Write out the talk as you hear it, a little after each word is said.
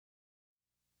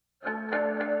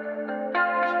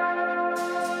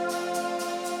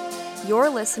You're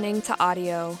listening to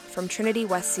audio from Trinity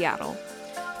West Seattle.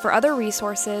 For other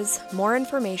resources, more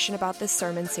information about this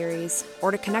sermon series,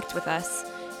 or to connect with us,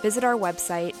 visit our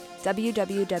website,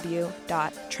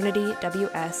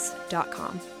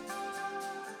 www.trinityws.com.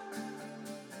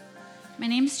 My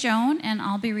name's Joan, and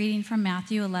I'll be reading from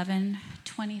Matthew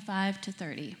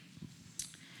 11:25-30.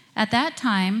 At that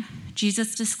time,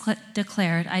 Jesus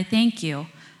declared, "I thank you,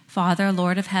 Father,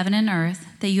 Lord of heaven and earth,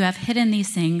 that you have hidden these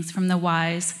things from the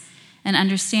wise and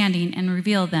understanding and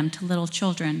revealed them to little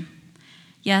children.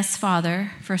 Yes,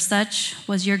 Father, for such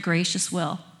was your gracious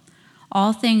will.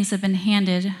 All things have been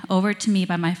handed over to me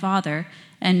by my Father,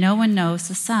 and no one knows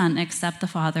the Son except the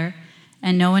Father,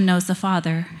 and no one knows the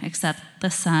Father except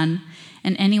the Son,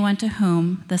 and anyone to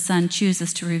whom the Son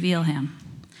chooses to reveal him.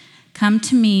 Come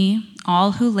to me,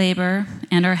 all who labor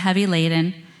and are heavy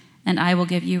laden, and I will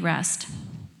give you rest.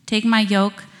 Take my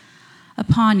yoke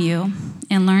upon you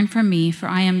and learn from me, for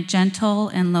I am gentle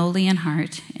and lowly in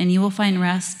heart, and you will find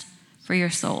rest for your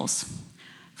souls.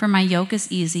 For my yoke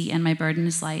is easy and my burden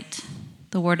is light."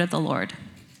 The word of the Lord.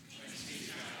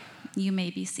 You may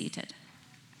be seated.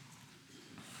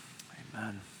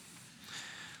 Amen.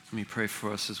 Let me pray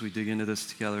for us as we dig into this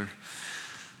together.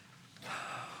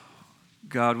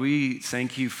 God, we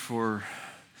thank you for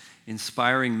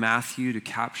inspiring Matthew to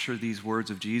capture these words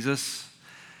of Jesus,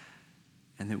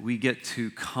 and that we get to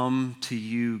come to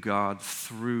you, God,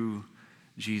 through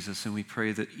Jesus. And we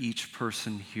pray that each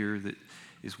person here that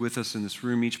is with us in this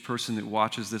room, each person that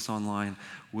watches this online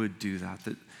would do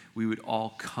that we would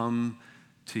all come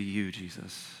to you,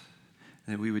 Jesus,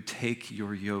 and that we would take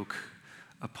your yoke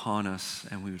upon us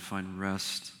and we would find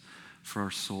rest for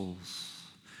our souls.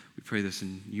 We pray this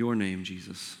in your name,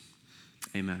 Jesus.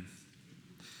 Amen.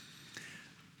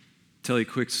 Tell you a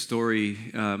quick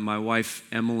story. My wife,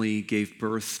 Emily, gave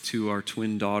birth to our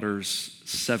twin daughters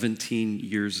 17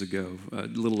 years ago, a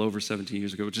little over 17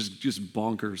 years ago, which is just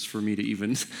bonkers for me to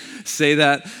even say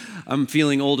that. I'm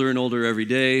feeling older and older every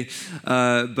day.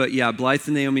 But yeah, Blythe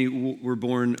and Naomi were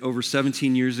born over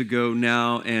 17 years ago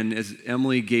now, and as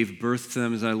Emily gave birth to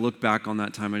them, as I look back on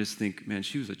that time, I just think, man,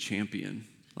 she was a champion.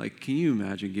 Like, can you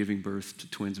imagine giving birth to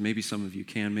twins? Maybe some of you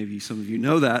can, maybe some of you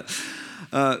know that.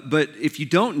 But if you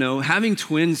don't know, having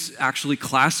twins actually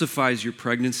classifies your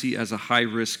pregnancy as a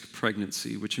high-risk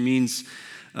pregnancy, which means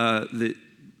that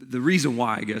the reason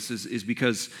why, I guess, is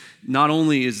because not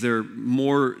only is there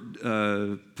more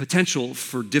potential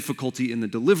for difficulty in the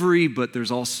delivery, but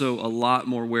there's also a lot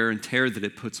more wear and tear that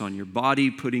it puts on your body,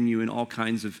 putting you in all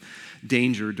kinds of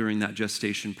danger during that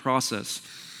gestation process.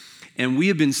 And we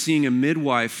have been seeing a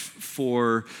midwife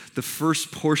for the first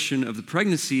portion of the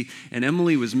pregnancy, and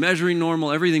Emily was measuring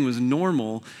normal, everything was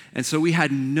normal, and so we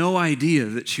had no idea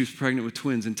that she was pregnant with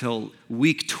twins until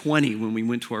week 20 when we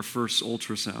went to our first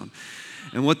ultrasound.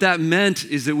 And what that meant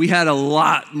is that we had a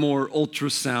lot more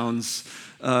ultrasounds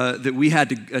that we had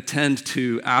to attend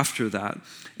to after that.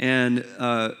 And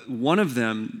one of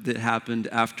them that happened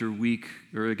after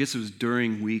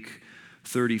during week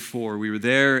 34. We were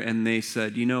there and they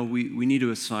said, we need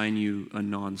to assign you a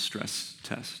non-stress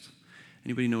test.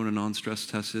 Anybody know what a non-stress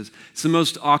test is? It's the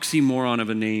most oxymoron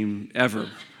of a name ever.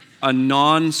 A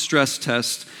non-stress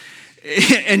test.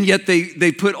 And yet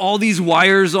they put all these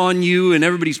wires on you and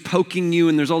everybody's poking you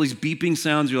and there's all these beeping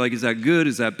sounds. You're like, is that good?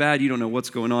 Is that bad? You don't know what's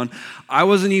going on. I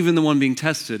wasn't even the one being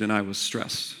tested and I was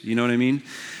stressed. You know what I mean?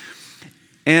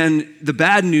 And the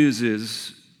bad news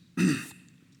is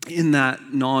in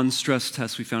that non-stress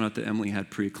test, we found out that Emily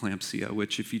had preeclampsia,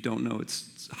 which, if you don't know,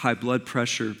 it's high blood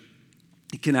pressure.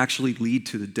 It can actually lead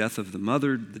to the death of the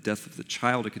mother, the death of the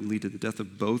child. It can lead to the death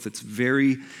of both. It's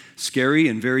very scary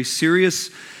and very serious.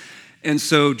 And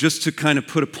so just to kind of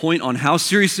put a point on how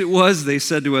serious it was, they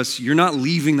said to us, you're not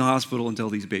leaving the hospital until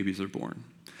these babies are born.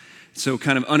 So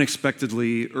kind of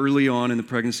unexpectedly, early on in the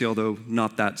pregnancy, although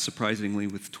not that surprisingly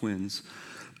with twins,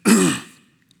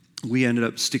 we ended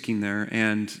up sticking there,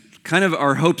 and kind of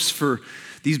our hopes for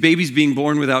these babies being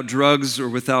born without drugs or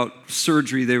without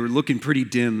surgery, they were looking pretty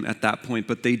dim at that point,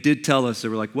 but they did tell us, they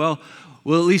were like, well,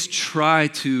 we'll at least try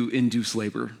to induce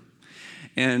labor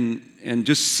and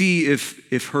just see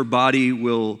if her body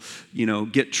will,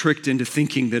 get tricked into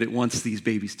thinking that it wants these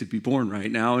babies to be born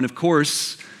right now. And of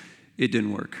course, it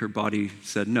didn't work. Her body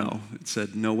said no. It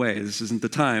said, no way, this isn't the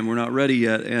time, we're not ready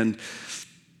yet. And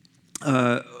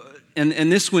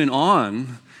this went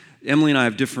on. Emily and I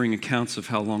have differing accounts of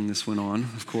how long this went on,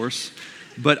 of course.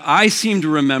 But I seem to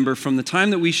remember from the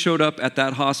time that we showed up at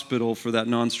that hospital for that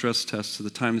non-stress test to the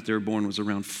time that they were born was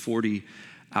around 40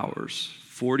 hours.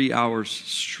 40 hours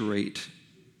straight.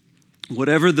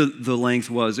 whatever the length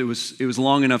was, it was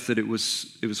long enough that it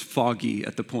was foggy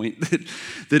at the point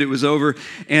that it was over.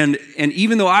 And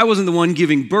even though I wasn't the one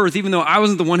giving birth, even though I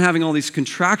wasn't the one having all these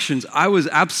contractions, I was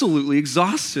absolutely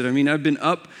exhausted. I mean, I'd been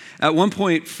up at one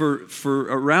point for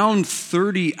around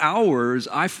 30 hours.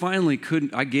 I finally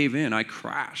I gave in. I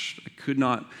crashed. I could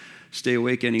not stay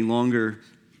awake any longer.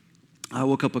 I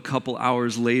woke up a couple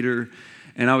hours later,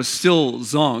 and I was still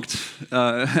zonked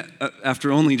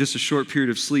after only just a short period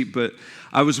of sleep, but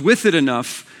I was with it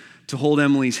enough to hold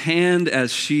Emily's hand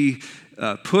as she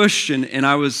pushed, and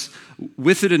I was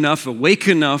with it enough, awake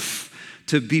enough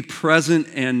to be present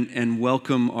and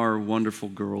welcome our wonderful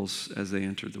girls as they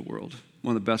entered the world.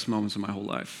 One of the best moments of my whole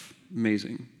life.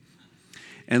 Amazing.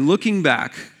 And looking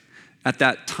back at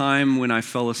that time when I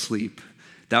fell asleep,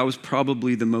 that was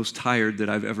probably the most tired that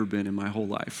I've ever been in my whole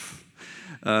life.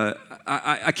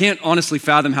 I can't honestly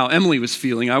fathom how Emily was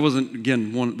feeling. I wasn't,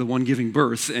 again, the one giving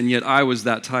birth, and yet I was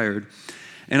that tired.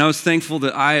 And I was thankful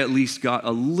that I at least got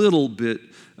a little bit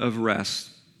of rest.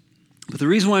 But the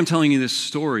reason why I'm telling you this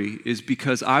story is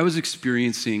because I was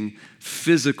experiencing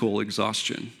physical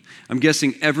exhaustion. I'm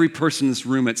guessing every person in this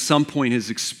room at some point has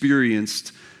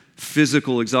experienced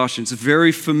physical exhaustion. It's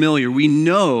very familiar. We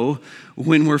know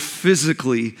when we're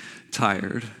physically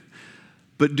tired.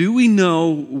 But do we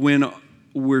know when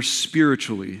we're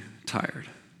spiritually tired?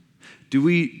 Do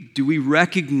we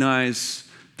recognize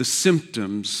the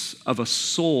symptoms of a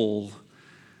soul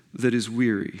that is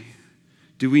weary?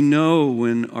 Do we know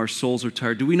when our souls are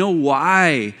tired? Do we know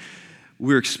why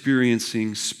we're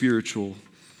experiencing spiritual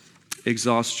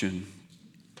exhaustion?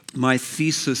 My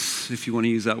thesis, if you want to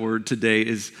use that word today,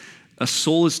 is a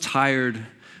soul is tired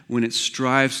when it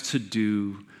strives to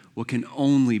do what can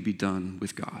only be done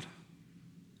with God.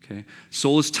 Okay?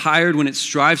 Soul is tired when it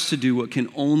strives to do what can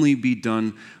only be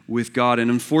done with God. And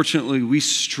unfortunately, we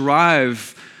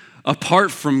strive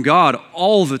apart from God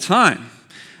all the time.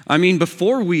 I mean,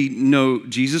 before we know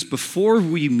Jesus, before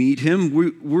we meet him,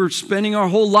 we're spending our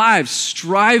whole lives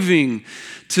striving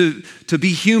to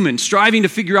be human, striving to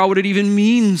figure out what it even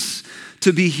means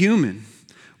to be human,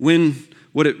 when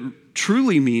what it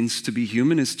truly means to be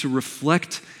human is to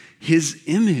reflect his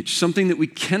image, something that we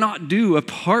cannot do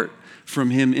apart from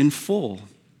him in full.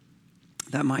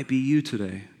 That might be you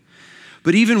today.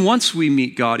 But even once we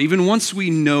meet God, even once we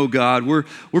know God, we're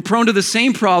prone to the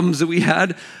same problems that we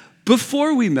had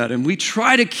before we met him. We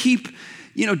try to keep,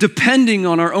 depending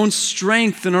on our own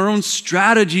strength and our own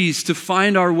strategies to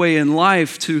find our way in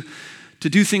life, to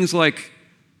do things like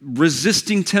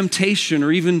resisting temptation,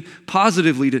 or even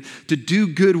positively to do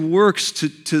good works,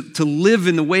 to live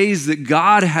in the ways that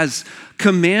God has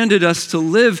commanded us to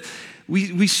live.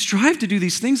 We strive to do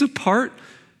these things apart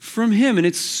from him, and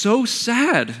it's so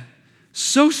sad.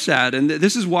 So sad, and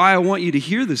this is why I want you to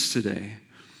hear this today.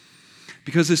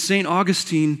 Because as St.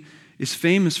 Augustine is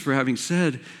famous for having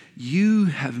said, "You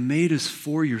have made us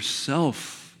for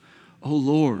yourself, O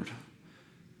Lord,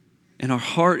 and our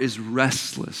heart is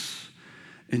restless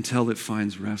until it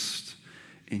finds rest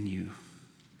in you."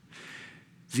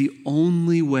 The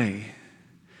only way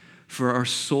for our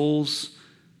souls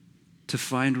to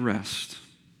find rest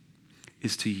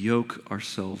is to yoke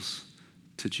ourselves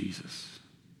to Jesus.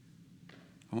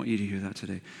 I want you to hear that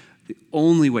today. The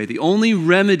only way, the only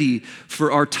remedy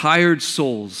for our tired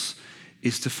souls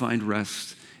is to find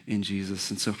rest in Jesus.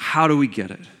 And so how do we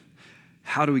get it?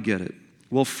 How do we get it?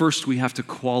 Well, first we have to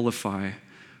qualify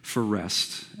for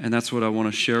rest. And that's what I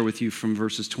want to share with you from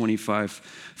verses 25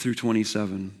 through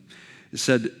 27. It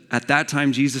said, "At that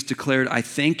time Jesus declared, 'I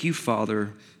thank you,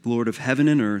 Father, Lord of heaven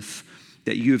and earth,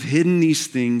 that you have hidden these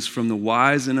things from the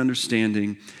wise and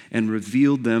understanding and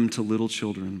revealed them to little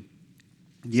children.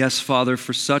 Yes, Father,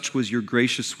 for such was your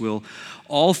gracious will.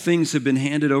 All things have been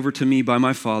handed over to me by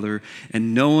my Father,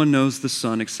 and no one knows the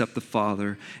Son except the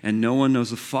Father, and no one knows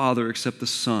the Father except the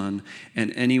Son,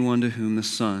 and anyone to whom the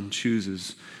Son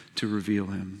chooses to reveal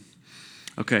him.'"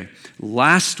 Okay,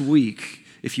 last week,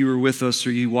 if you were with us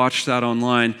or you watched that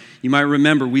online, you might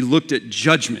remember we looked at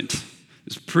judgment.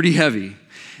 It's pretty heavy.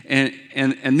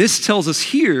 And this tells us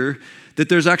here that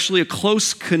there's actually a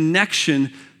close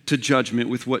connection to judgment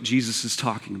with what Jesus is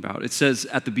talking about. It says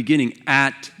at the beginning,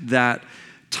 "at that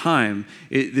time."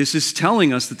 This is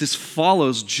telling us that this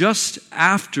follows just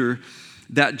after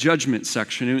that judgment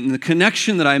section. And the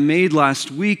connection that I made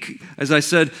last week, as I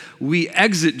said, we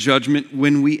exit judgment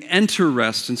when we enter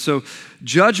rest. And so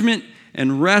judgment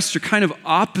and rest are kind of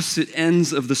opposite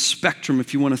ends of the spectrum,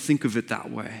 if you want to think of it that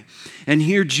way. And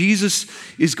here Jesus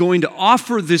is going to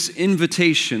offer this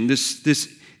invitation,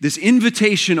 this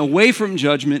invitation away from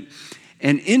judgment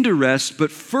and into rest,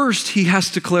 but first he has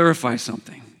to clarify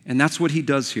something. And that's what he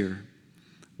does here.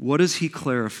 What does he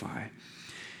clarify?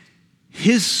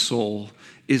 His soul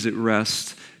is at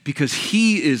rest because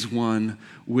he is one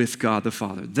with God the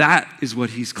Father. That is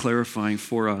what he's clarifying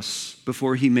for us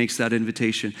before he makes that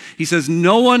invitation. He says,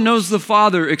 no one knows the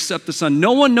Father except the Son.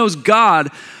 No one knows God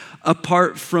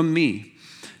apart from me.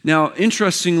 Now,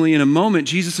 interestingly, in a moment,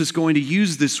 Jesus is going to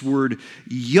use this word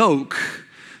yoke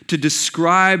to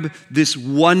describe this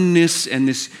oneness and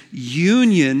this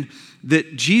union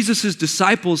that Jesus'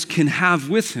 disciples can have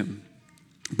with him.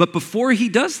 But before he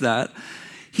does that,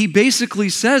 he basically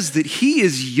says that he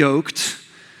is yoked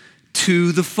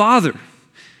to the Father.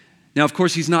 Now, of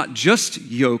course, he's not just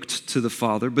yoked to the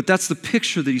Father, but that's the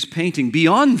picture that he's painting.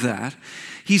 Beyond that,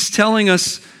 he's telling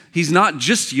us he's not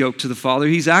just yoked to the Father,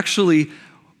 he's actually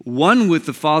one with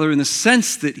the Father in the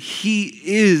sense that he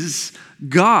is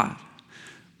God.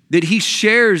 That he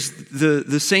shares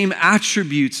the same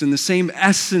attributes and the same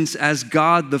essence as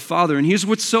God the Father. And here's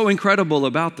what's so incredible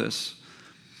about this.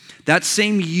 That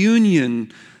same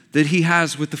union that he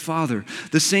has with the Father,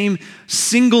 the same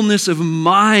singleness of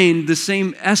mind, the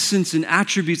same essence and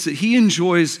attributes that he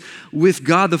enjoys with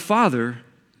God the Father,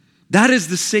 that is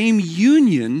the same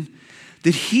union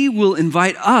that he will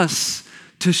invite us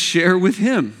to share with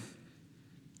him.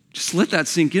 Just let that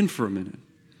sink in for a minute.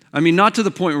 I mean, not to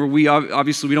the point where we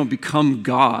don't become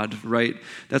God, right?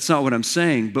 That's not what I'm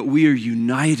saying, but we are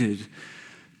united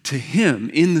to him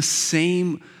in the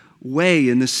same way,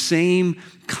 in the same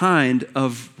kind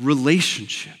of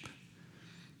relationship.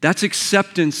 That's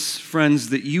acceptance, friends,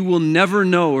 that you will never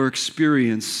know or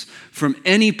experience from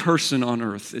any person on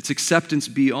earth. It's acceptance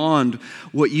beyond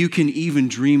what you can even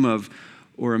dream of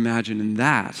or imagine, and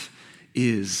that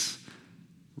is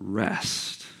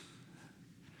rest.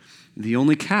 The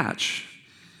only catch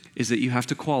is that you have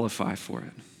to qualify for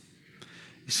it.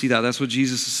 You see that? That's what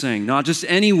Jesus is saying. Not just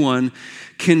anyone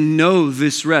can know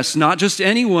this rest. Not just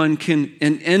anyone can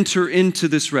enter into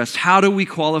this rest. How do we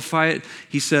qualify it?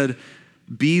 He said,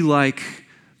 be like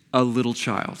a little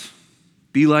child.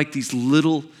 Be like these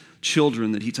little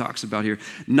children that he talks about here.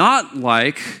 Not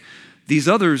like these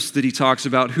others that he talks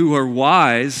about who are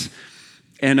wise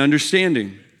and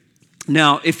understanding.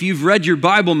 Now, if you've read your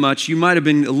Bible much, you might have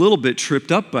been a little bit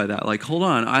tripped up by that. Like, hold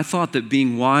on, I thought that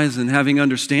being wise and having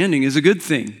understanding is a good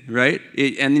thing, right?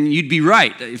 And you'd be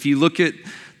right. If you look at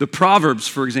the Proverbs,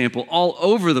 for example, all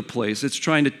over the place, it's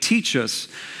trying to teach us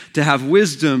to have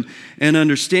wisdom and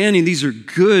understanding. These are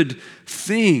good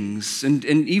things. And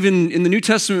even in the New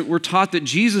Testament, we're taught that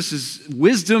Jesus is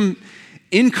wisdom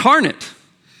incarnate.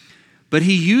 But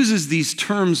he uses these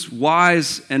terms,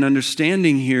 wise and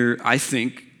understanding here, I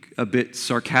think, a bit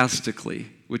sarcastically,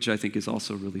 which I think is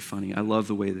also really funny. I love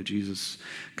the way that Jesus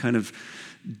kind of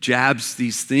jabs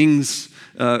these things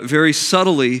very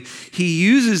subtly. He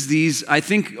uses these, I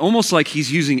think, almost like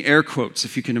he's using air quotes,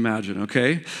 if you can imagine,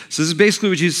 okay? So this is basically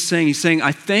what Jesus is saying. He's saying,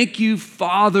 I thank you,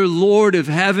 Father, Lord of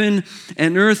heaven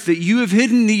and earth, that you have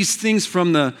hidden these things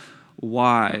from the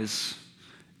wise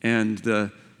and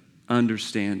the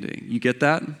understanding. You get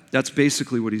that? That's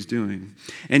basically what he's doing.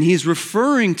 And he's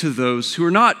referring to those who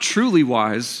are not truly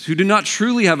wise, who do not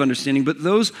truly have understanding, but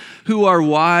those who are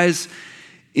wise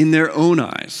in their own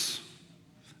eyes.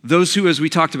 Those who, as we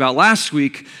talked about last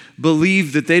week,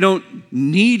 believe that they don't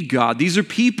need God. These are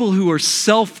people who are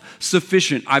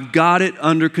self-sufficient. I've got it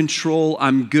under control.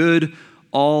 I'm good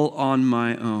all on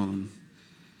my own.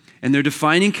 And their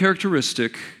defining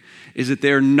characteristic is that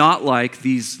they're not like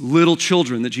these little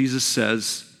children that Jesus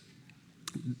says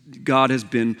God has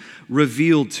been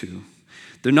revealed to.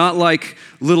 They're not like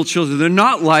little children. They're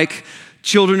not like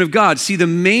children of God. See, the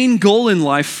main goal in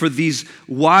life for these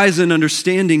wise and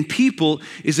understanding people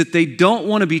is that they don't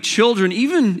want to be children,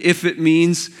 even if it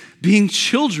means being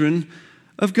children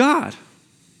of God.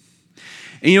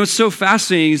 And you know, what's so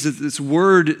fascinating is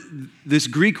that this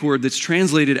Greek word that's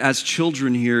translated as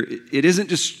children here, it isn't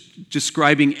just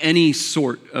describing any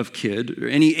sort of kid or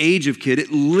any age of kid.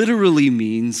 It literally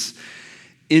means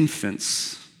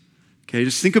infants. Okay,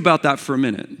 just think about that for a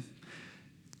minute.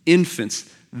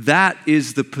 Infants. That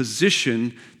is the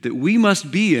position that we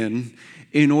must be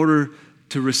in order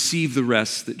to receive the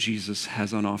rest that Jesus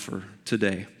has on offer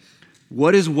today.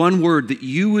 What is one word that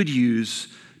you would use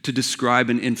to describe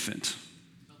an infant?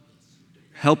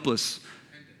 Helpless.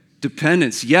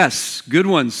 Dependence. Yes, good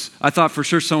ones. I thought for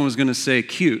sure someone was going to say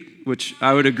cute, which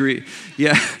I would agree.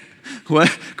 Yeah. What?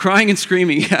 Crying and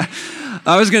screaming. Yeah.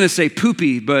 I was going to say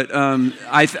poopy, but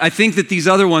I think that these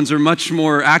other ones are much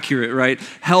more accurate, right?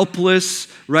 Helpless,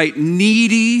 right?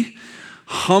 Needy,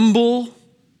 humble.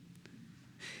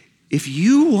 If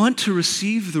you want to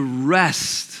receive the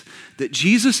rest that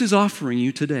Jesus is offering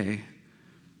you today,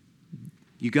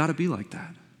 you got to be like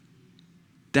that.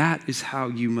 That is how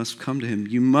you must come to him.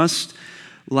 You must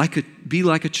be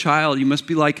like a child. You must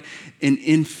be like an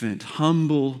infant,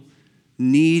 humble,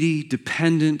 needy,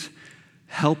 dependent,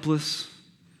 helpless.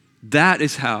 That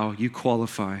is how you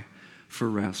qualify for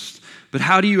rest. But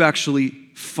how do you actually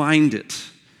find it?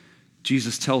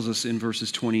 Jesus tells us in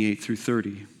verses 28 through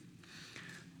 30.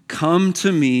 Come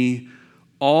to me,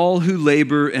 all who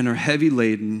labor and are heavy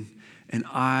laden, and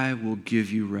I will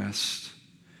give you rest.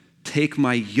 Take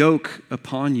my yoke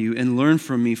upon you and learn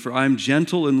from me, for I am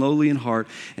gentle and lowly in heart,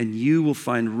 and you will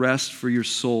find rest for your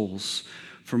souls.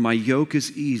 For my yoke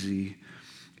is easy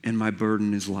and my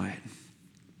burden is light.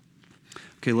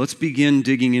 Okay, let's begin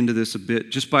digging into this a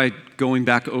bit just by going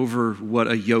back over what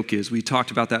a yoke is. We talked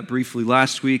about that briefly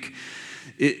last week.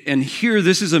 And here,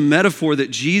 this is a metaphor that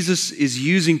Jesus is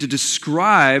using to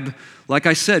describe, like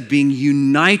I said, being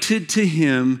united to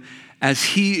him as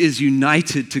he is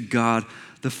united to God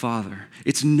the Father.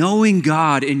 It's knowing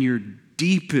God in your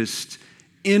deepest,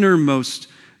 innermost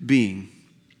being.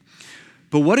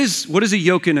 But what is a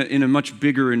yoke in a much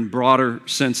bigger and broader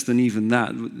sense than even that,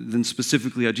 than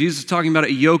specifically how Jesus is talking about it?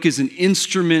 A yoke is an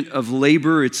instrument of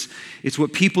labor. It's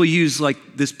what people use, like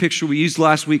this picture we used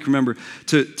last week, remember,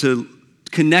 to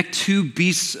connect two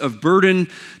beasts of burden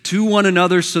to one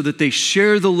another so that they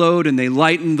share the load and they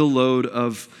lighten the load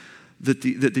of that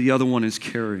the other one is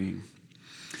carrying.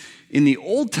 In the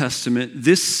Old Testament,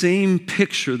 this same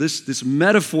picture, this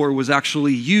metaphor was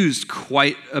actually used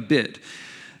quite a bit.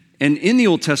 And in the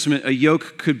Old Testament, a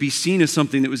yoke could be seen as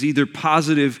something that was either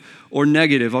positive or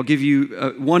negative. I'll give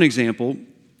you one example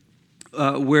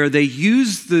where they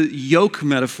use the yoke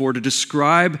metaphor to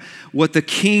describe what the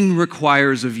king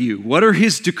requires of you. What are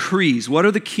his decrees? What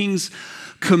are the king's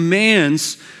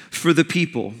commands for the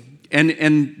people?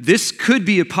 And this could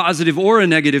be a positive or a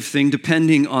negative thing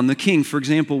depending on the king. For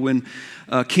example, when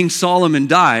King Solomon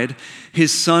died,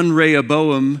 his son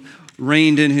Rehoboam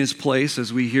reigned in his place,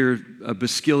 as we hear a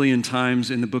basquillion times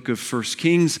in the book of 1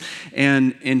 Kings.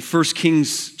 And in 1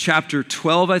 Kings chapter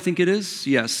 12, I think it is,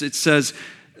 yes, it says,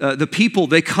 the people,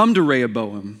 they come to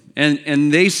Rehoboam,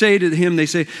 and they say to him,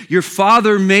 your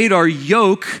father made our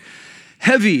yoke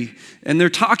heavy. And they're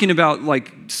talking about,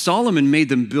 like, Solomon made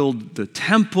them build the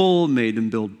temple, made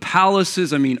them build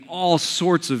palaces. I mean, all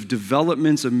sorts of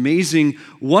developments, amazing,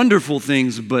 wonderful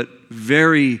things, but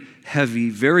very heavy,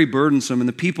 very burdensome. And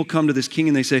the people come to this king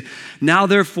and they say, now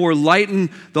therefore lighten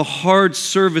the hard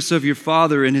service of your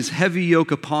father and his heavy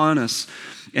yoke upon us,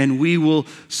 and we will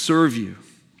serve you.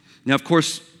 Now, of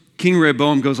course, King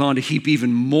Rehoboam goes on to heap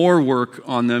even more work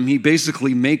on them. He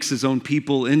basically makes his own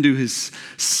people into his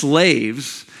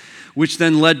slaves, which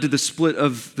then led to the split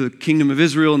of the kingdom of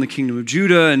Israel and the kingdom of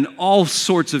Judah, and all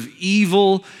sorts of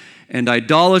evil and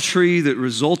idolatry that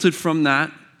resulted from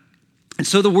that. And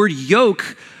so the word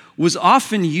yoke was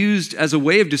often used as a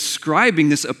way of describing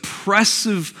this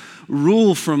oppressive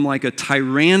rule from like a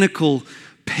tyrannical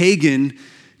pagan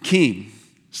king.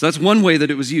 So that's one way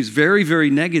that it was used, very, very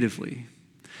negatively.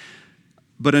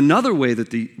 But another way that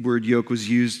the word yoke was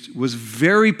used was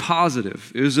very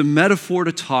positive. It was a metaphor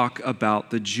to talk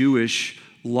about the Jewish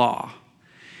law.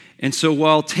 And so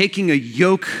while taking a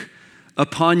yoke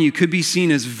upon you could be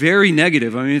seen as very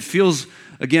negative, I mean, it feels,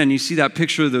 again, you see that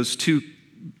picture of those two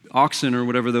oxen or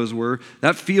whatever those were,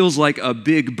 that feels like a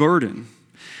big burden.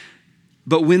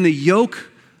 But when the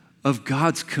yoke of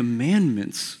God's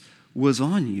commandments was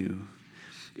on you,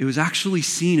 it was actually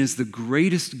seen as the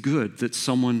greatest good that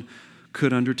someone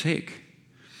could undertake.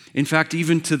 In fact,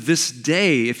 even to this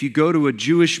day, if you go to a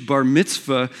Jewish bar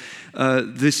mitzvah,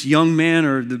 this young man,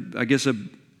 or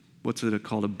what's it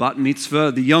called, a bat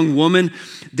mitzvah, the young woman,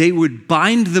 they would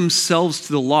bind themselves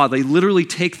to the law. They literally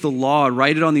take the law,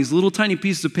 write it on these little tiny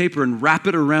pieces of paper, and wrap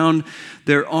it around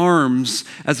their arms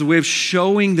as a way of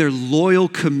showing their loyal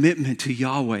commitment to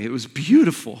Yahweh. It was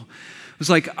beautiful. It was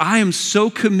like, I am so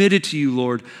committed to you,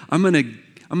 Lord. I'm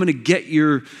gonna get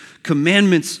your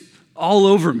commandments all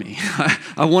over me.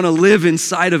 I want to live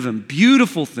inside of them.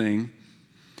 Beautiful thing.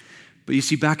 But you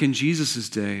see, back in Jesus'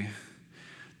 day,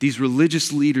 these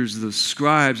religious leaders, the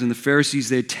scribes and the Pharisees,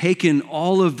 they had taken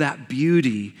all of that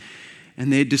beauty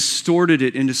and they had distorted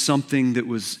it into something that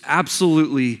was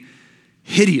absolutely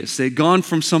hideous. They had gone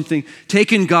from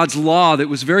taken God's law that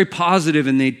was very positive,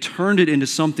 and they turned it into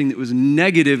something that was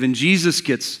negative. And Jesus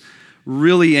gets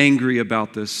really angry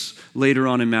about this later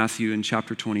on in Matthew in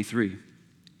chapter 23.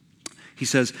 He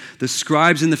says, the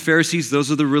scribes and the Pharisees,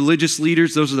 those are the religious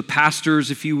leaders, those are the pastors,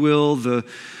 if you will, the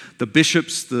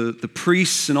bishops, the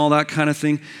priests, and all that kind of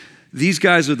thing. These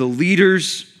guys are the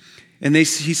leaders, And he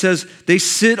says, they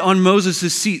sit on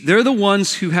Moses' seat. They're the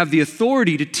ones who have the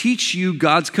authority to teach you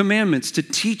God's commandments, to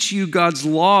teach you God's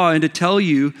law, and to tell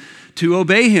you to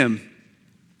obey him.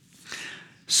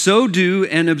 So do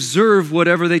and observe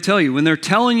whatever they tell you. When they're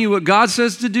telling you what God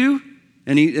says to do,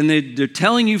 and they're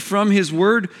telling you from his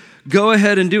word, go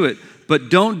ahead and do it. But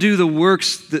don't do the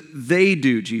works that they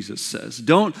do, Jesus says.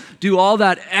 Don't do all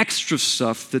that extra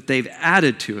stuff that they've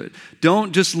added to it.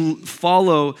 Don't just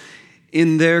follow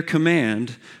in their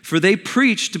command. For they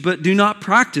preached but do not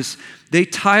practice. They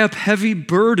tie up heavy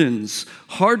burdens,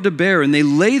 hard to bear, and they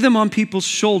lay them on people's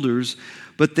shoulders,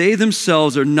 but they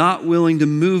themselves are not willing to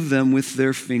move them with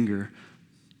their finger.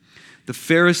 The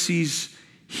Pharisees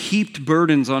heaped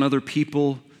burdens on other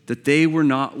people that they were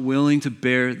not willing to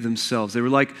bear themselves. They were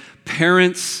like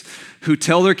parents who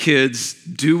tell their kids,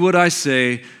 do what I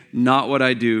say, not what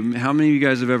I do. How many of you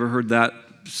guys have ever heard that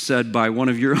said by one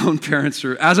of your own parents?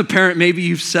 Or as a parent, maybe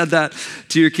you've said that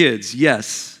to your kids.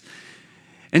 Yes.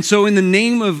 And so in the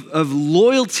name of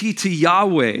loyalty to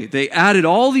Yahweh, they added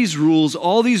all these rules,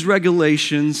 all these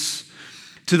regulations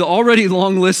to the already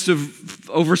long list of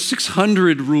over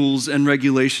 600 rules and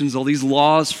regulations, all these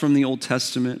laws from the Old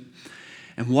Testament.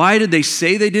 And why did they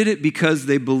say they did it? Because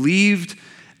they believed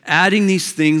adding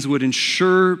these things would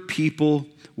ensure people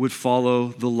would follow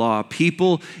the law.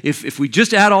 People, if we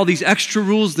just add all these extra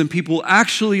rules, then people will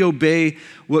actually obey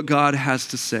what God has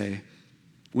to say.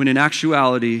 When in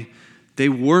actuality, they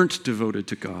weren't devoted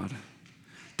to God.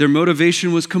 Their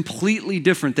motivation was completely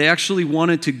different. They actually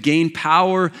wanted to gain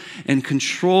power and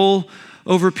control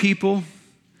over people.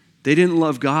 They didn't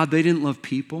love God. They didn't love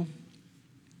people.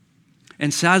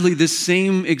 And sadly, this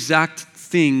same exact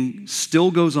thing still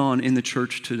goes on in the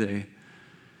church today.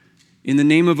 In the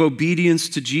name of obedience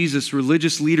to Jesus,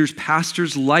 religious leaders,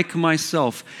 pastors like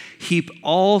myself, heap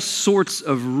all sorts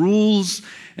of rules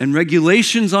and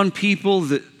regulations on people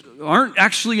that aren't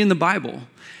actually in the Bible.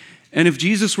 And if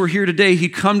Jesus were here today,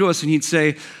 he'd come to us and he'd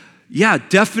say, yeah,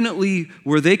 definitely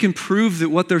where they can prove that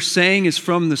what they're saying is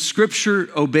from the scripture,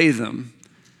 obey them.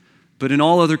 But in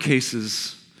all other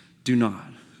cases, do not.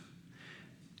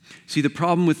 See, the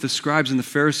problem with the scribes and the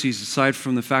Pharisees, aside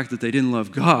from the fact that they didn't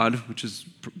love God, which is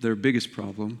their biggest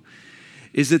problem,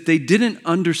 is that they didn't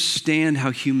understand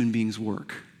how human beings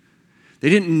work. They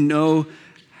didn't know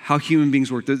how human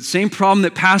beings work. The same problem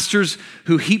that pastors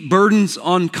who heap burdens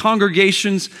on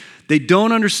congregations, they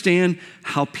don't understand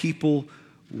how people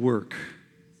work.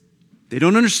 They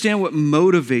don't understand what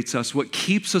motivates us, what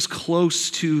keeps us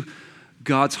close to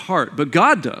God's heart. But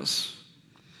God does.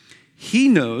 He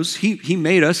knows, he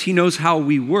made us, he knows how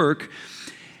we work,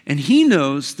 and he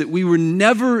knows that we were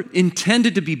never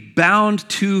intended to be bound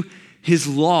to his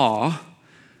law.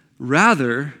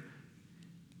 Rather,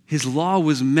 his law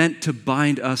was meant to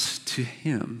bind us to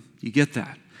him. You get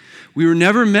that? We were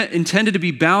never intended to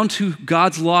be bound to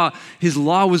God's law. His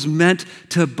law was meant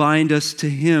to bind us to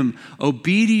him.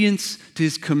 Obedience to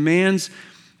his commands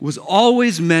was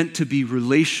always meant to be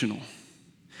relational.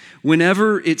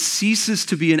 Whenever it ceases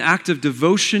to be an act of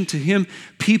devotion to him,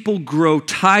 people grow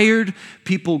tired,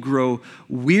 people grow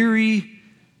weary,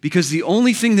 because the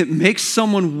only thing that makes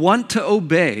someone want to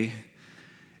obey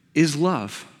is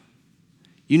love.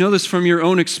 You know this from your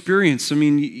own experience. I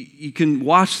mean, you can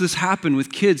watch this happen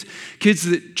with kids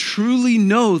that truly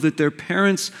know that their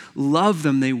parents love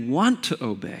them. They want to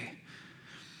obey.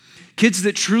 Kids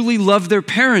that truly love their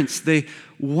parents, they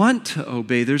want to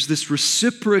obey. There's this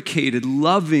reciprocated,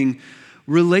 loving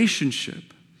relationship.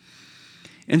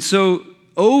 And so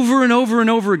over and over and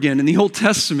over again in the Old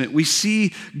Testament, we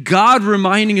see God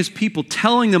reminding his people,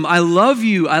 telling them, I love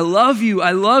you, I love you,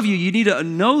 I love you. You need to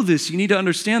know this. You need to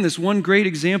understand this. One great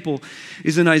example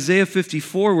is in Isaiah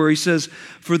 54, where he says,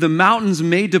 for the mountains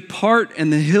may depart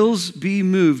and the hills be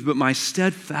moved, but my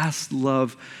steadfast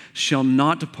love shall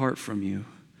not depart from you,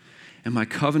 and my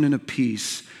covenant of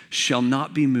peace shall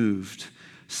not be moved,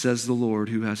 says the Lord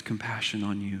who has compassion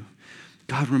on you.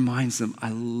 God reminds them, I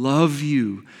love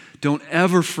you. Don't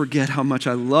ever forget how much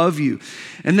I love you.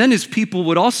 And then his people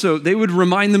they would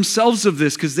remind themselves of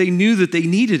this because they knew that they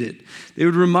needed it. They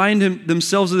would remind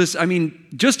themselves of this. I mean,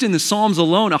 just in the Psalms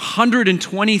alone,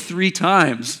 123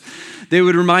 times, they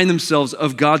would remind themselves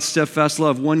of God's steadfast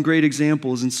love. One great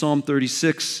example is in Psalm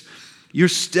 36. Your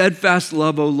steadfast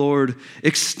love, O Lord,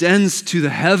 extends to the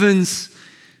heavens.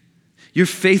 Your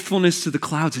faithfulness to the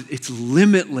clouds, it's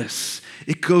limitless.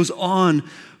 It goes on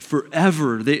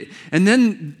forever. And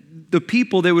then the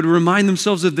people, they would remind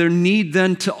themselves of their need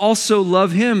then to also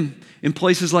love him in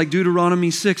places like Deuteronomy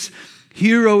 6.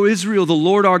 Hear, O Israel, the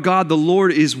Lord our God, the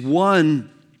Lord is one.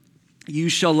 You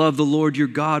shall love the Lord your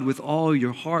God with all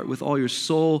your heart, with all your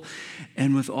soul,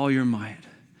 and with all your might.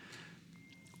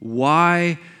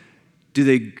 Why do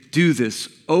they do this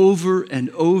over and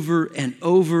over and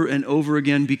over and over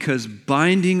again? Because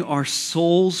binding our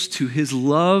souls to his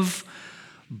love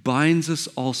binds us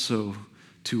also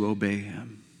to obey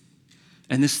him.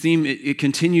 And this theme, it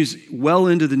continues well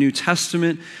into the New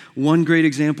Testament. One great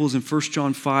example is in 1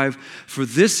 John 5. For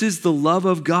this is the love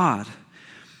of God,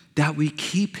 that we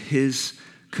keep his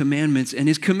commandments. And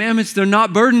his commandments, they're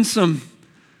not burdensome.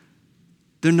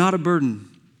 They're not a burden.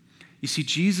 You see,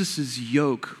 Jesus'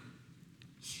 yoke,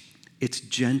 it's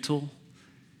gentle.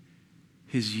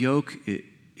 His yoke,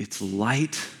 it's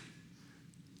light.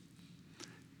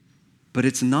 But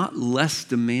it's not less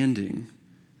demanding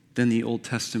than the Old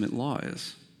Testament law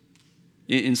is.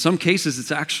 In some cases,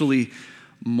 it's actually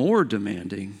more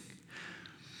demanding.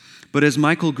 But as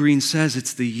Michael Green says,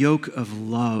 it's the yoke of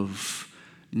love,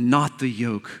 not the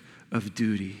yoke of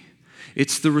duty.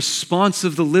 It's the response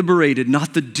of the liberated,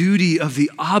 not the duty of the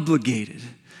obligated.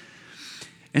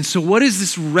 And so what is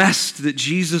this rest that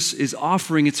Jesus is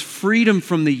offering? It's freedom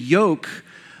from the yoke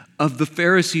of the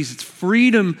Pharisees. It's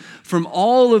freedom from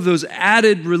all of those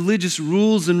added religious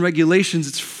rules and regulations.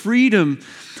 It's freedom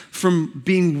from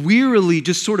being wearily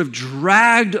just sort of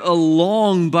dragged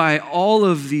along by all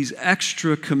of these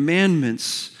extra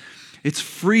commandments. It's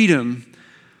freedom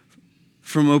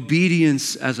from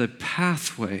obedience as a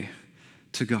pathway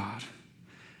to God.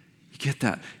 You get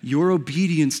that? Your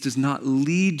obedience does not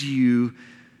lead you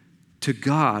to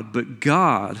God, but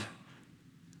God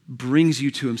brings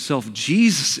you to himself.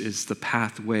 Jesus is the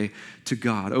pathway to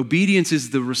God. Obedience is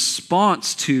the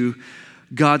response to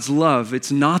God's love.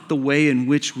 It's not the way in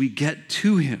which we get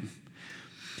to him.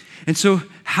 And so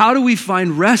how do we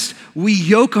find rest? We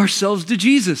yoke ourselves to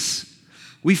Jesus.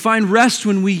 We find rest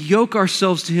when we yoke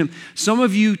ourselves to him. Some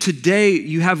of you today,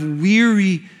 you have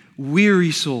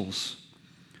weary souls.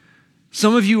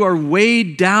 Some of you are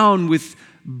weighed down with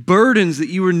burdens that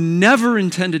you were never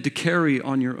intended to carry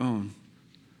on your own.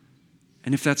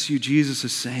 And if that's you, Jesus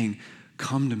is saying,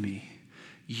 come to me.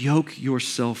 Yoke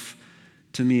yourself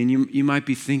to me. And you might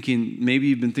be thinking, maybe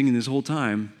you've been thinking this whole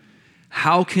time,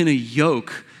 how can a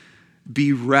yoke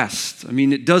be rest? I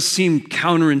mean, it does seem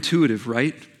counterintuitive,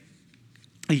 right?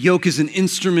 A yoke is an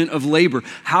instrument of labor.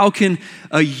 How can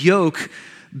a yoke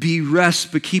be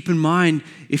rest? But keep in mind,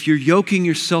 if you're yoking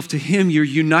yourself to him, you're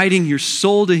uniting your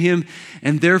soul to him,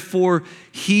 and therefore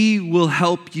he will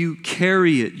help you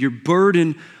carry it. Your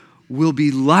burden will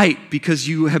be light because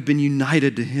you have been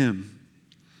united to him.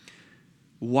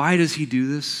 Why does he do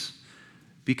this?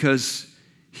 Because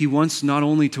he wants not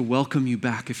only to welcome you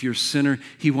back. If you're a sinner,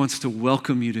 he wants to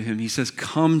welcome you to him. He says,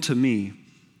 come to me.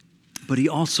 But he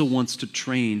also wants to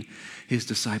train his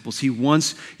disciples. He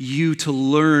wants you to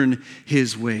learn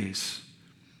his ways.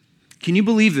 Can you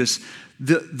believe this?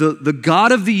 The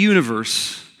God of the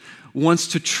universe wants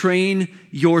to train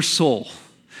your soul.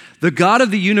 The God of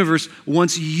the universe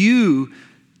wants you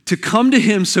to come to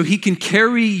him so he can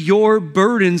carry your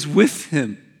burdens with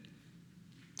him.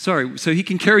 So he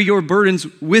can carry your burdens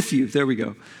with you. There we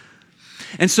go.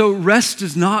 And so rest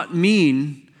does not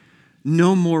mean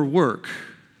no more work.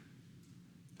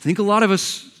 I think a lot of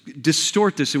us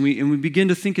distort this and we begin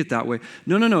to think it that way.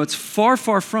 No, it's far,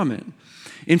 far from it.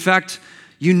 In fact,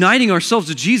 uniting ourselves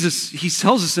to Jesus, he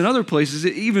tells us in other places,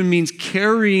 it even means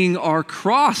carrying our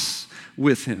cross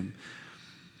with him.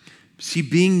 See,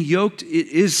 being yoked, it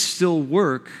is still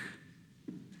work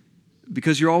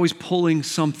because you're always pulling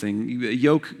something. A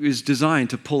yoke is designed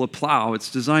to pull a plow.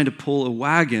 It's designed to pull a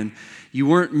wagon. You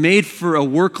weren't made for a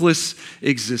workless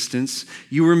existence.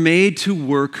 You were made to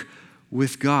work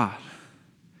with God,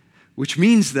 which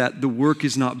means that the work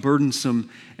is not burdensome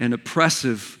and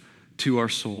oppressive to our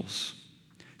souls.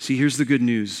 See, here's the good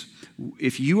news.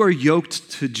 If you are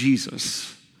yoked to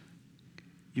Jesus,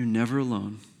 you're never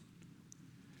alone.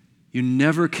 You're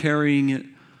never carrying it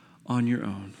on your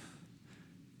own.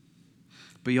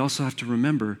 But you also have to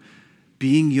remember,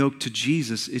 being yoked to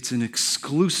Jesus, it's an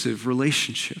exclusive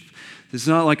relationship. It's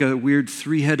not like a weird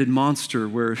three-headed monster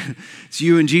where it's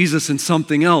you and Jesus and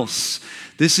something else.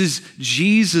 This is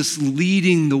Jesus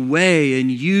leading the way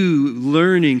and you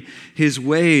learning his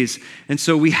ways. And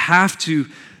so we have to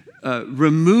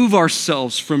remove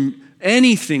ourselves from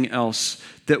anything else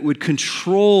that would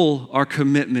control our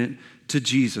commitment to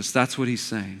Jesus. That's what he's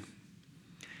saying.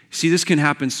 See, this can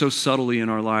happen so subtly in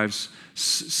our lives.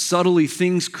 Subtly,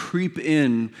 things creep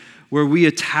in where we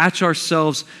attach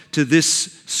ourselves to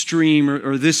this stream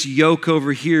or this yoke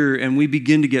over here, and we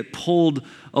begin to get pulled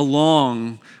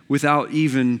along without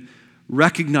even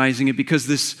recognizing it, because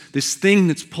this thing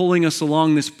that's pulling us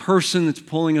along, this person that's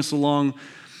pulling us along,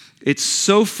 it's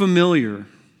so familiar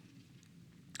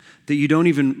that you don't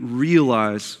even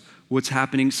realize what's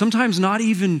happening. Sometimes not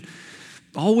even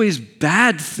always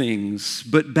bad things,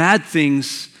 but bad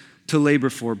things to labor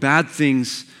for, bad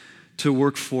things to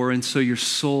work for. And so your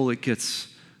soul, it gets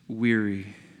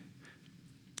weary.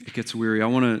 It gets weary. I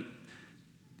want to,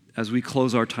 as we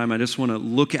close our time, I just want to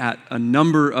look at a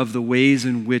number of the ways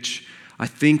in which I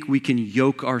think we can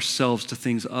yoke ourselves to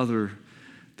things other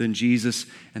than Jesus,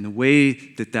 and the way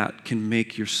that that can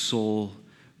make your soul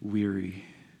weary.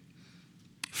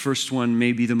 First one,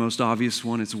 maybe the most obvious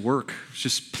one, is work. It's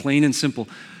just plain and simple.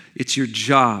 It's your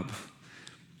job.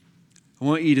 I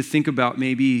want you to think about,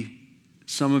 maybe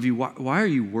some of you, why are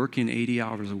you working 80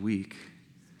 hours a week?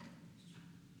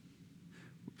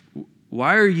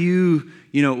 Why are you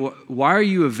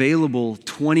available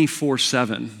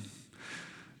 24/7,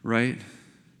 right?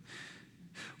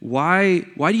 Why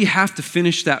do you have to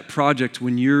finish that project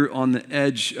when you're on the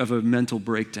edge of a mental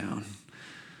breakdown?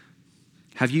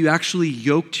 Have you actually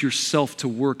yoked yourself to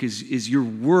work? Is your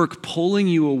work pulling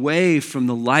you away from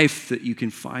the life that you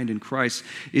can find in Christ?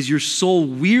 Is your soul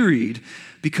wearied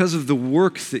because of the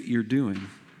work that you're doing?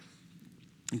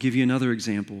 I'll give you another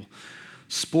example.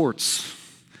 Sports.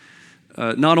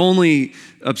 Not only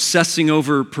obsessing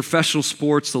over professional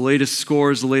sports, the latest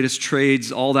scores, the latest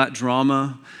trades, all that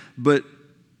drama, but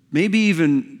maybe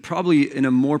even probably in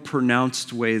a more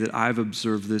pronounced way that I've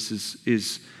observed this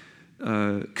is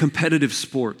competitive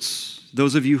sports.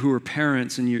 Those of you who are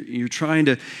parents and you're trying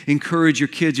to encourage your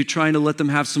kids, you're trying to let them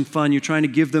have some fun, you're trying to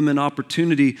give them an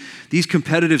opportunity. These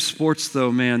competitive sports,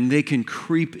 though, man, they can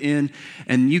creep in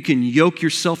and you can yoke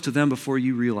yourself to them before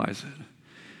you realize it.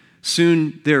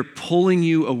 Soon they're pulling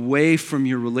you away from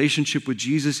your relationship with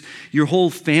Jesus. Your whole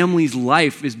family's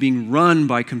life is being run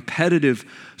by competitive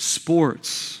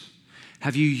sports.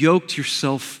 Have you yoked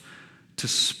yourself to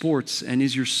sports, and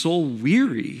is your soul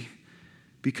weary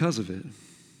because of it?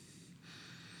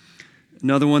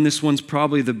 Another one, this one's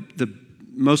probably the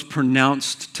most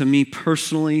pronounced to me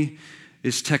personally,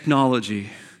 is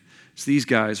technology. It's these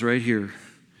guys right here.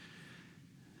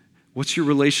 What's your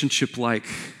relationship like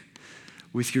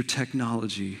with your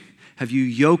technology? Have you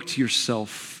yoked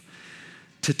yourself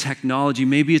to technology?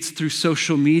 Maybe it's through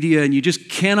social media and you just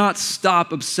cannot stop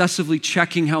obsessively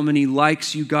checking how many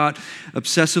likes you got,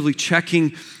 obsessively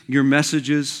checking your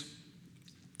messages.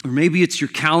 Or maybe it's your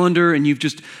calendar and you've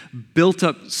just built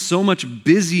up so much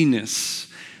busyness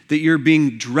that you're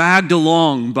being dragged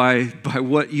along by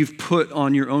what you've put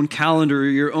on your own calendar or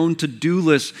your own to-do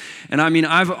list. And I mean,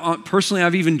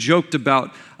 I've even joked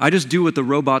about, I just do what the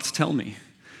robots tell me,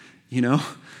 you know?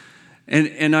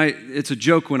 And it's a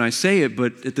joke when I say it,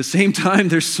 but at the same time,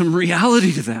 there's some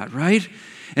reality to that, right?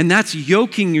 And that's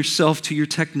yoking yourself to your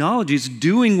technology. It's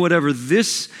doing whatever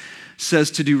this says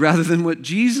to do rather than what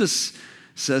Jesus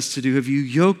says to do. Have you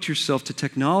yoked yourself to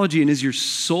technology, and is your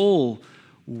soul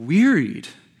wearied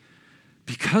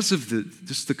because of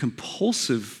the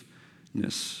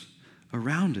compulsiveness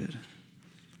around it?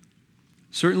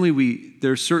 Certainly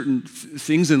there are certain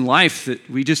things in life that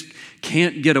we just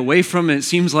can't get away from. And it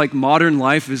seems like modern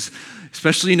life is,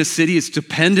 especially in a city, it's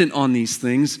dependent on these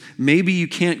things. Maybe you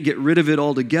can't get rid of it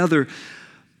altogether,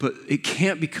 but it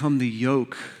can't become the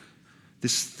yoke,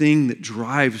 this thing that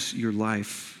drives your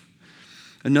life.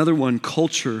 Another one,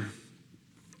 culture.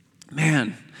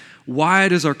 Man, why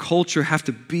does our culture have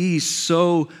to be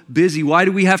so busy? Why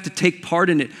do we have to take part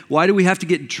in it? Why do we have to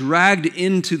get dragged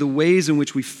into the ways in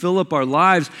which we fill up our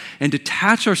lives and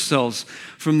detach ourselves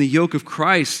from the yoke of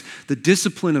Christ, the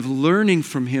discipline of learning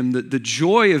from Him, the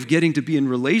joy of getting to be in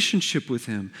relationship with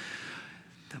Him?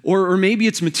 Or maybe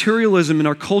it's materialism, and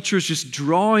our culture is just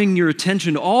drawing your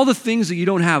attention to all the things that you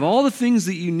don't have, all the things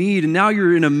that you need, and now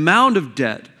you're in a mound of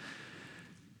debt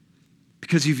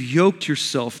because you've yoked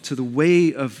yourself to the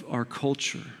way of our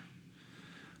culture.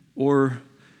 Or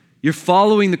you're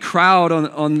following the crowd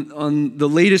on the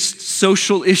latest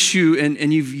social issue,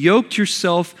 and you've yoked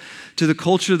yourself to the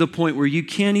culture to the point where you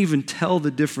can't even tell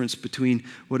the difference between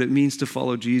what it means to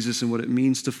follow Jesus and what it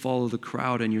means to follow the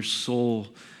crowd, and your soul,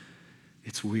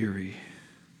 it's weary.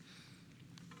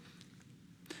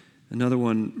 Another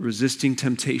one, resisting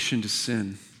temptation to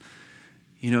sin.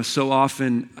 You know, so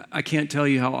often, I can't tell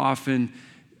you how often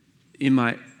in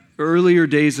my earlier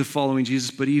days of following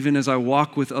Jesus, but even as I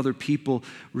walk with other people,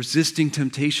 resisting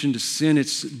temptation to sin,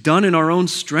 it's done in our own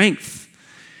strength.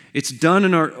 It's done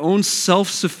in our own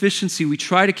self-sufficiency. We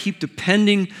try to keep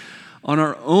depending on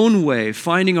our own way,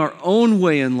 finding our own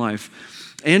way in life.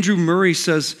 Andrew Murray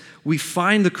says, we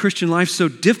find the Christian life so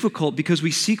difficult because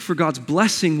we seek for God's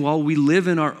blessing while we live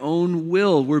in our own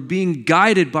will. We're being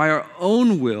guided by our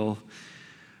own will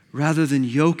rather than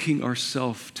yoking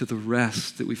ourselves to the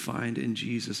rest that we find in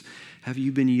Jesus. Have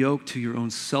you been yoked to your own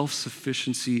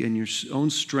self-sufficiency and your own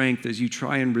strength as you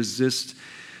try and resist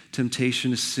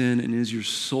temptation to sin? And is your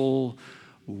soul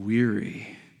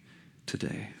weary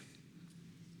today?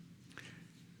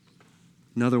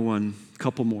 Another one,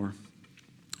 couple more.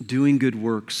 Doing good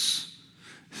works.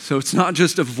 So it's not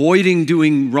just avoiding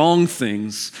doing wrong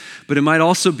things, but it might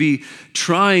also be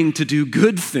trying to do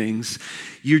good things.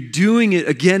 You're doing it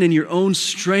again in your own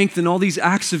strength, and all these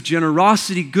acts of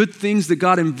generosity, good things that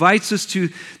God invites us to,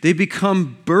 they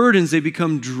become burdens, they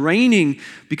become draining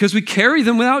because we carry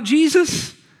them without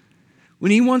Jesus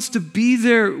when He wants to be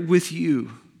there with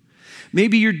you.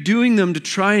 Maybe you're doing them to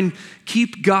try and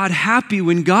keep God happy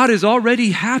when God is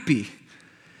already happy.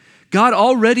 God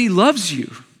already loves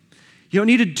you. You don't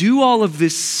need to do all of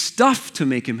this stuff to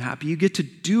make Him happy. You get to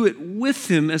do it with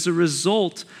Him as a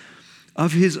result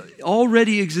of His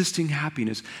already existing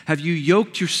happiness. Have you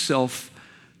yoked yourself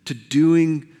to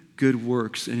doing good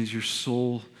works, and is your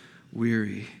soul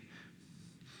weary?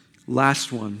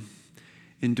 Last one,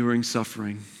 enduring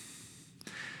suffering.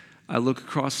 I look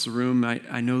across the room,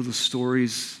 I know the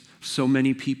stories of so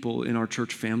many people in our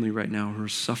church family right now who are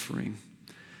suffering.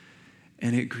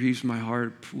 And it grieves my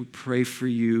heart. We pray for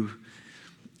you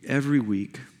every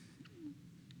week.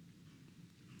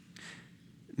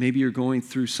 Maybe you're going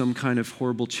through some kind of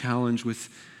horrible challenge with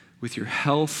your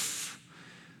health,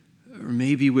 or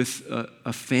maybe with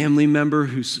a family member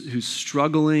who's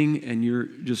struggling and you're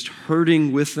just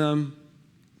hurting with them.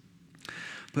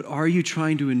 But are you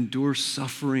trying to endure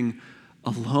suffering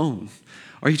alone?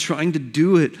 Are you trying to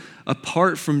do it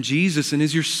apart from Jesus? And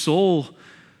is your soul,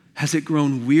 has it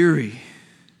grown weary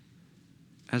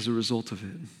as a result of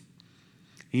it?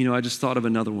 You know, I just thought of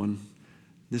another one.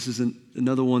 This is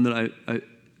another one that I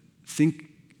think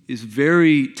is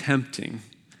very tempting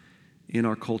in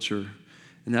our culture,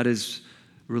 and that is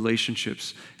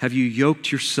relationships. Have you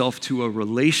yoked yourself to a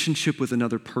relationship with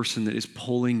another person that is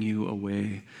pulling you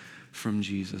away from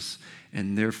Jesus,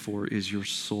 and therefore is your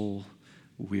soul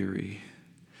weary?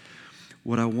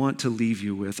 What I want to leave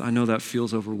you with, I know that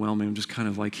feels overwhelming. I'm just kind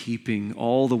of like heaping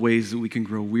all the ways that we can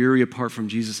grow weary apart from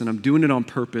Jesus, and I'm doing it on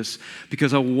purpose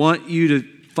because I want you to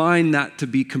find that to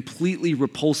be completely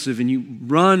repulsive and you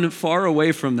run far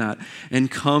away from that and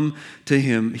come to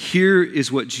Him. Here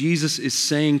is what Jesus is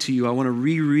saying to you. I want to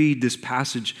reread this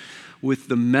passage with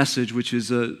the Message, which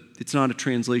is it's not a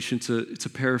translation, it's a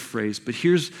paraphrase. But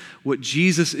here's what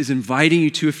Jesus is inviting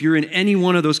you to. If you're in any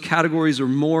one of those categories or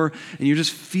more, and you're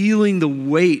just feeling the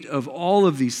weight of all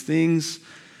of these things,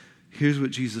 here's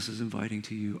what Jesus is inviting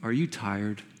to you. Are you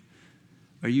tired?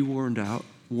 Are you worn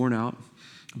out,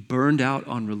 burned out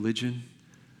on religion?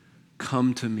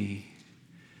 Come to me.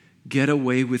 Get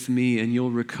away with me and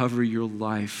you'll recover your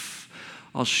life.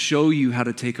 I'll show you how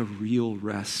to take a real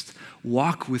rest.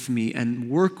 Walk with me and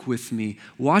work with me.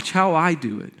 Watch how I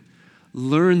do it.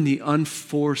 Learn the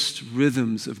unforced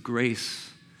rhythms of grace.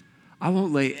 I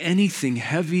won't lay anything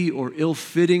heavy or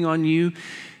ill-fitting on you.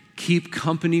 Keep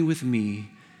company with me,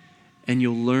 and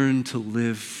you'll learn to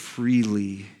live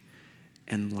freely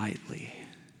and lightly.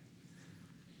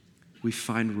 We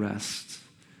find rest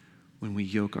when we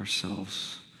yoke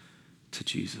ourselves to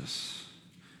Jesus.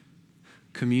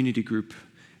 Community group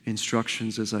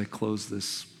instructions as I close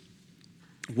this.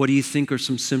 What do you think are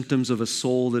some symptoms of a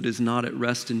soul that is not at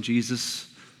rest in Jesus?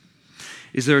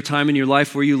 Is there a time in your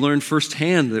life where you learn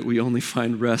firsthand that we only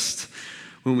find rest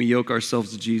when we yoke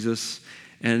ourselves to Jesus?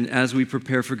 And as we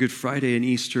prepare for Good Friday and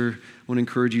Easter, I want to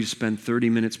encourage you to spend 30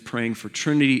 minutes praying for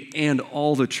Trinity and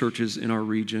all the churches in our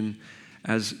region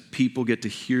as people get to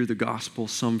hear the gospel,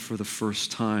 some for the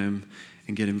first time,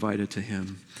 and get invited to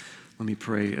Him. Let me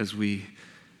pray as we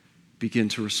begin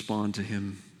to respond to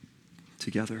Him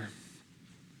together.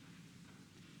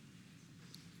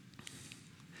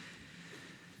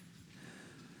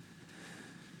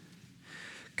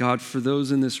 God, for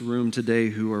those in this room today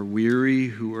who are weary,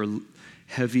 who are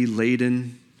heavy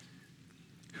laden,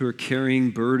 who are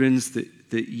carrying burdens that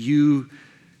you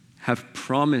have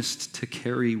promised to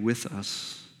carry with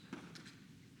us,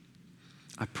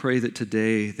 I pray that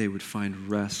today they would find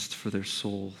rest for their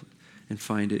soul and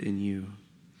find it in you.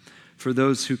 For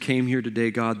those who came here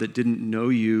today, God, that didn't know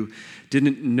you,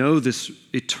 didn't know this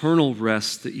eternal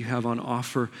rest that you have on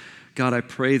offer, God, I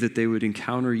pray that they would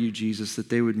encounter you, Jesus, that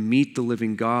they would meet the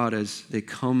living God as they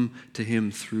come to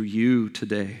Him through you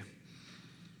today.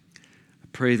 I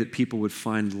pray that people would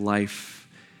find life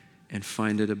and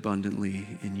find it abundantly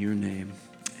in your name.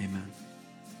 Amen.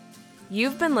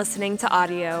 You've been listening to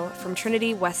audio from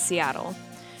Trinity West Seattle.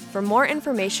 For more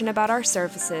information about our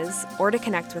services or to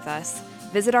connect with us,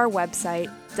 visit our website,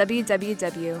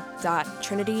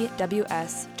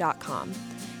 www.trinityws.com.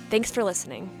 Thanks for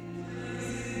listening.